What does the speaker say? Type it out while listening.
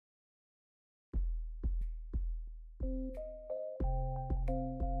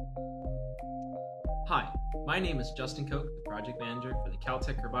Hi, my name is Justin Koch, the project manager for the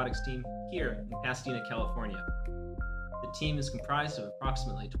Caltech Robotics Team here in Pasadena, California. The team is comprised of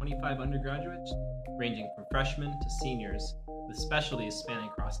approximately 25 undergraduates, ranging from freshmen to seniors, with specialties spanning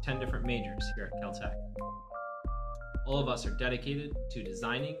across 10 different majors here at Caltech. All of us are dedicated to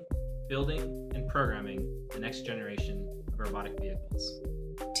designing, building, and programming the next generation of robotic vehicles.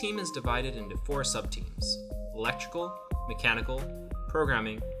 The team is divided into 4 sub-teams: electrical, mechanical,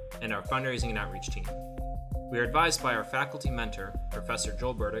 programming, and our fundraising and outreach team. We are advised by our faculty mentor, Professor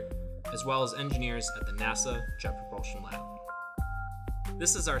Zhou, as well as engineers at the NASA Jet Propulsion Lab.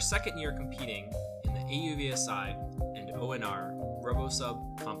 This is our second year competing in the AUVSI and ONR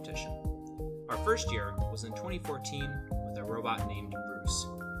RoboSub Competition. Our first year was in 2014 with a robot named Bruce.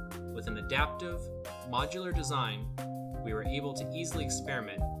 With an adaptive, modular design, we were able to easily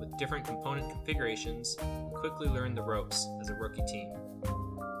experiment with different component configurations and quickly learn the ropes as a rookie team.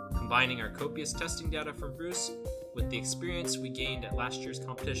 Combining our copious testing data from Bruce with the experience we gained at last year's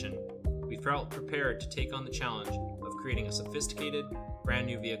competition, we felt prepared to take on the challenge of creating a sophisticated, brand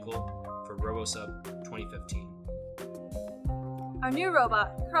new vehicle for RoboSub 2015. Our new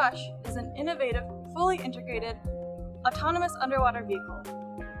robot, Crush, is an innovative, fully integrated, autonomous underwater vehicle.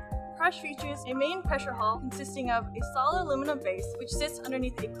 Crush features a main pressure hull consisting of a solid aluminum base which sits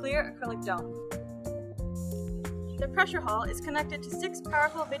underneath a clear acrylic dome. The pressure hull is connected to 6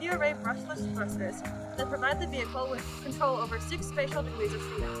 powerful video array brushless thrusters that provide the vehicle with control over 6 spatial degrees of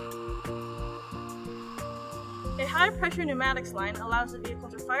freedom. A high-pressure pneumatics line allows the vehicle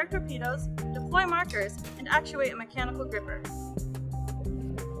to fire torpedoes, deploy markers, and actuate a mechanical gripper.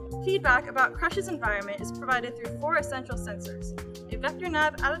 Feedback about Crush's environment is provided through 4 essential sensors: a vector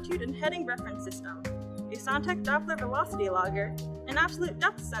nav attitude and heading reference system, a Sontec Doppler velocity logger, an absolute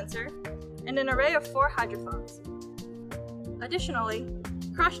depth sensor, and an array of 4 hydrophones. Additionally,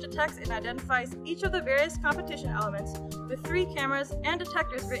 Crush detects and identifies each of the various competition elements with 3 cameras and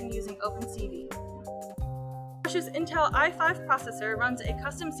detectors written using OpenCV. Crush's Intel i5 processor runs a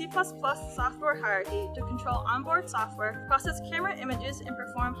custom C++ software hierarchy to control onboard software, process camera images, and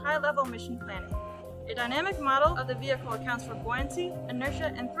perform high-level mission planning. A dynamic model of the vehicle accounts for buoyancy,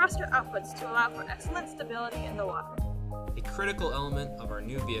 inertia, and thruster outputs to allow for excellent stability in the water. A critical element of our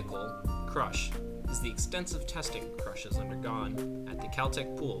new vehicle, Crush, is the extensive testing Crush has undergone at the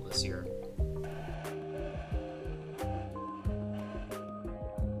Caltech pool this year.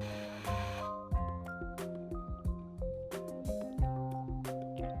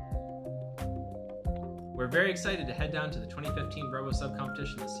 We're very excited to head down to the 2015 RoboSub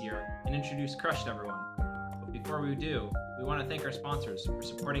competition this year and introduce Crush to everyone. But before we do, we want to thank our sponsors for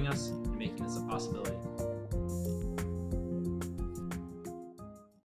supporting us and making this a possibility.